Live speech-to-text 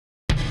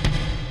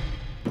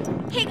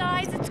Hey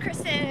guys, it's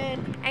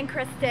Kristen and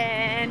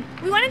Kristin.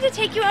 We wanted to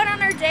take you out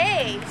on our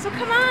day, so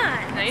come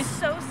on. Nice. It's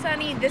so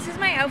sunny. This is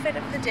my outfit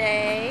of the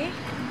day.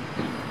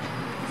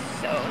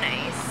 So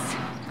nice.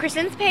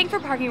 Kristen's paying for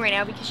parking right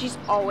now because she's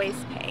always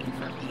paying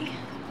for me.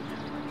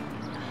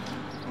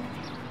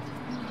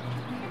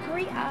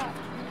 Hurry up.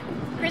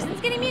 Kristen's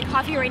getting me a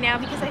coffee right now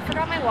because I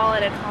forgot my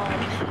wallet at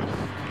home.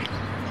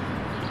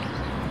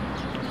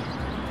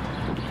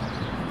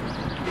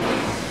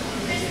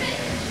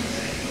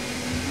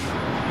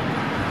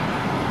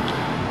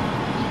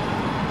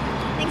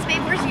 Thanks,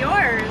 babe. Where's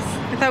yours?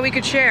 I thought we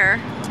could share.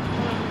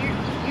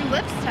 Your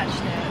lips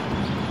touched it.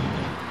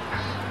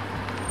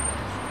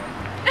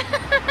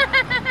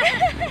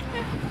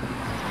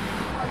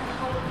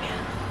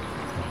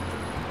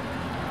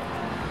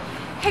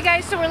 Hey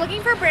guys, so we're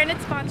looking for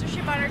branded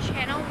sponsorship on our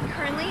channel. We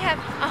currently have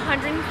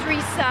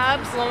 103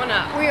 subs. Blowing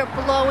up. We are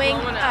blowing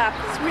up.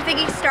 So we're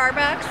thinking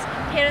Starbucks.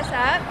 Hit us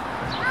up.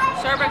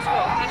 Starbucks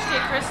will.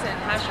 Hashtag Kristen.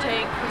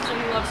 Hashtag Kristen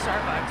loves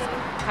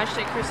Starbucks.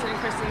 Hashtag Kristen and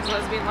Kristin's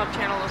lesbian love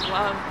channel of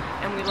love,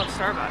 and we love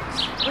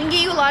Starbucks. We can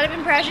get you a lot of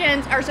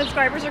impressions. Our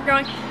subscribers are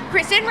growing.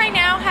 Kristen right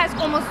now has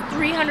almost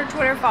 300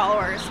 Twitter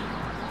followers.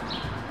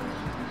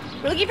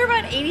 We're looking for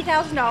about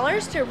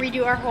 $80,000 to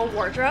redo our whole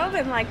wardrobe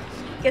and like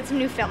get some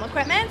new film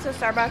equipment. So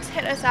Starbucks,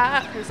 hit us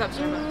up. Hit us up,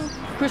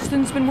 Starbucks.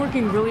 Kristen's been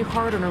working really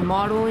hard on her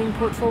modeling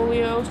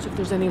portfolio, so if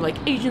there's any like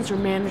agents or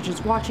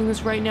managers watching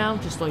this right now,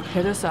 just like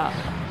hit us up.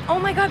 Oh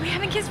my god, we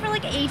haven't kissed for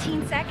like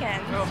 18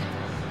 seconds. Oh.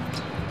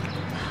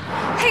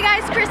 Hey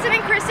guys, Kristen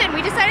and Kristin,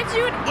 we decided to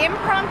do an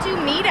impromptu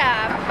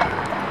meetup.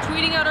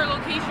 Tweeting out our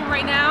location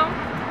right now.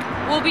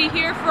 We'll be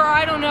here for,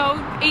 I don't know,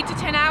 8 to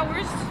 10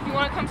 hours. If you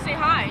want to come say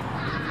hi.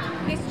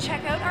 Guys,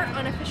 check out our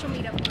unofficial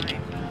meetup line.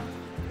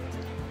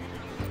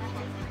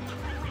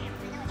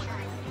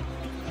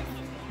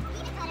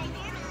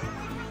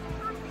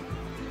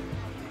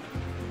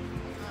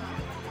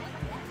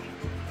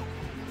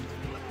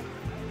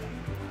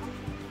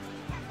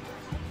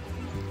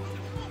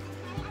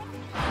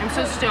 I'm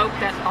so stoked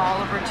that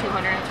all of our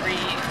 203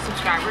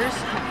 subscribers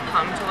have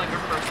come to like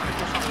our first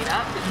official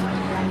meetup.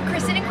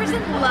 Kristen and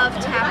Kristin love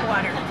tap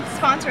water.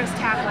 Sponsor us,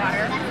 tap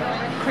water.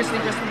 Kristen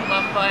and Kristin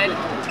love Bud.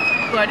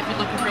 Bud, if you're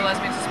looking for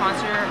lesbians to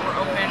sponsor, we're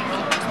open.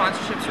 We're looking for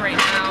sponsorships right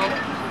now.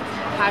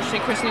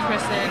 Hashtag Kristen and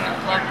Kristin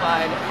love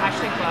Bud.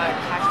 Hashtag Bud.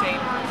 Hashtag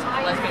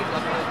lesbians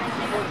love Bud.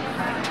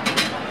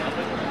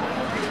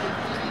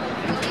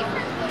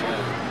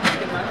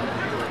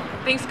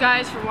 Thanks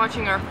guys for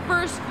watching our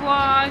first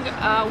vlog.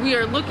 We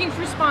are looking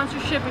for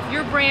sponsorship. If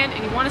you're a brand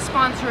and you want to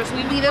sponsor us,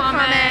 leave a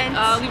comment.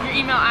 Leave your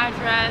email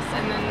address,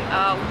 and then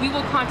we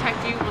will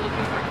contact you. We're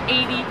looking for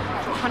 80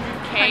 to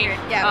 100K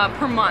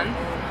per month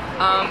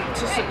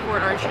to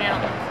support our channel.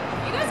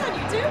 You guys on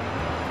YouTube?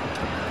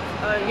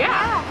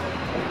 Yeah.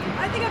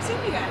 I think I've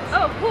seen you guys.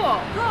 Oh, cool.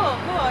 Cool.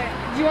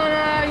 Do you want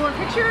a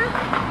picture?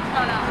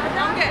 Oh no.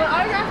 I'm good. An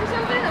autograph or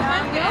something?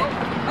 I'm good.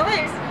 Oh,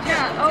 thanks.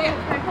 Yeah. Oh,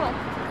 okay, cool.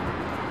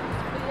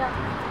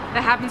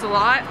 That happens a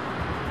lot.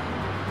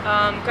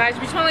 Guys,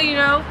 we just want to let you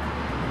know,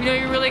 we know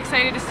you're really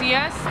excited to see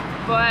us,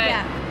 but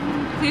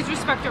please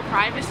respect our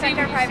privacy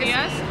when you see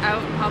us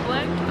out in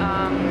public.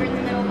 We're in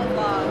the middle of a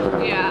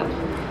vlog. Yeah.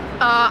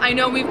 I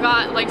know we've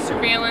got like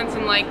surveillance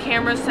and like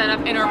cameras set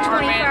up in our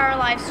apartment. 24-hour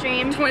live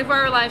stream.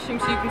 24-hour live stream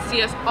so you can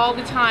see us all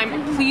the time.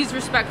 Please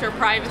respect our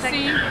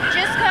privacy.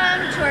 Just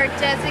come to our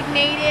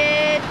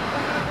designated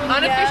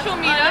Unofficial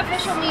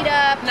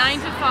meetup. 9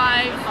 to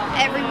 5.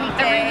 Every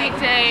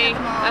weekday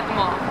at the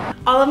mall.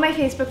 All of my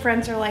Facebook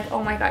friends are like,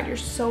 oh my god, you're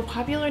so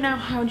popular now.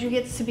 How'd you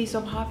get to be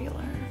so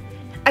popular?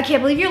 I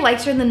can't believe your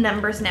likes are in the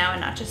numbers now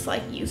and not just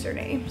like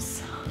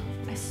usernames.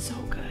 That's so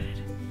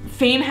good.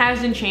 Fame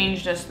hasn't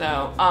changed us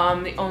though.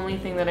 The only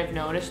thing that I've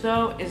noticed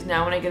though is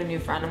now when I get a new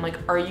friend, I'm like,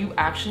 are you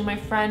actually my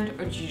friend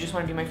or do you just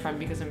want to be my friend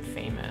because I'm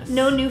famous?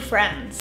 No new friends.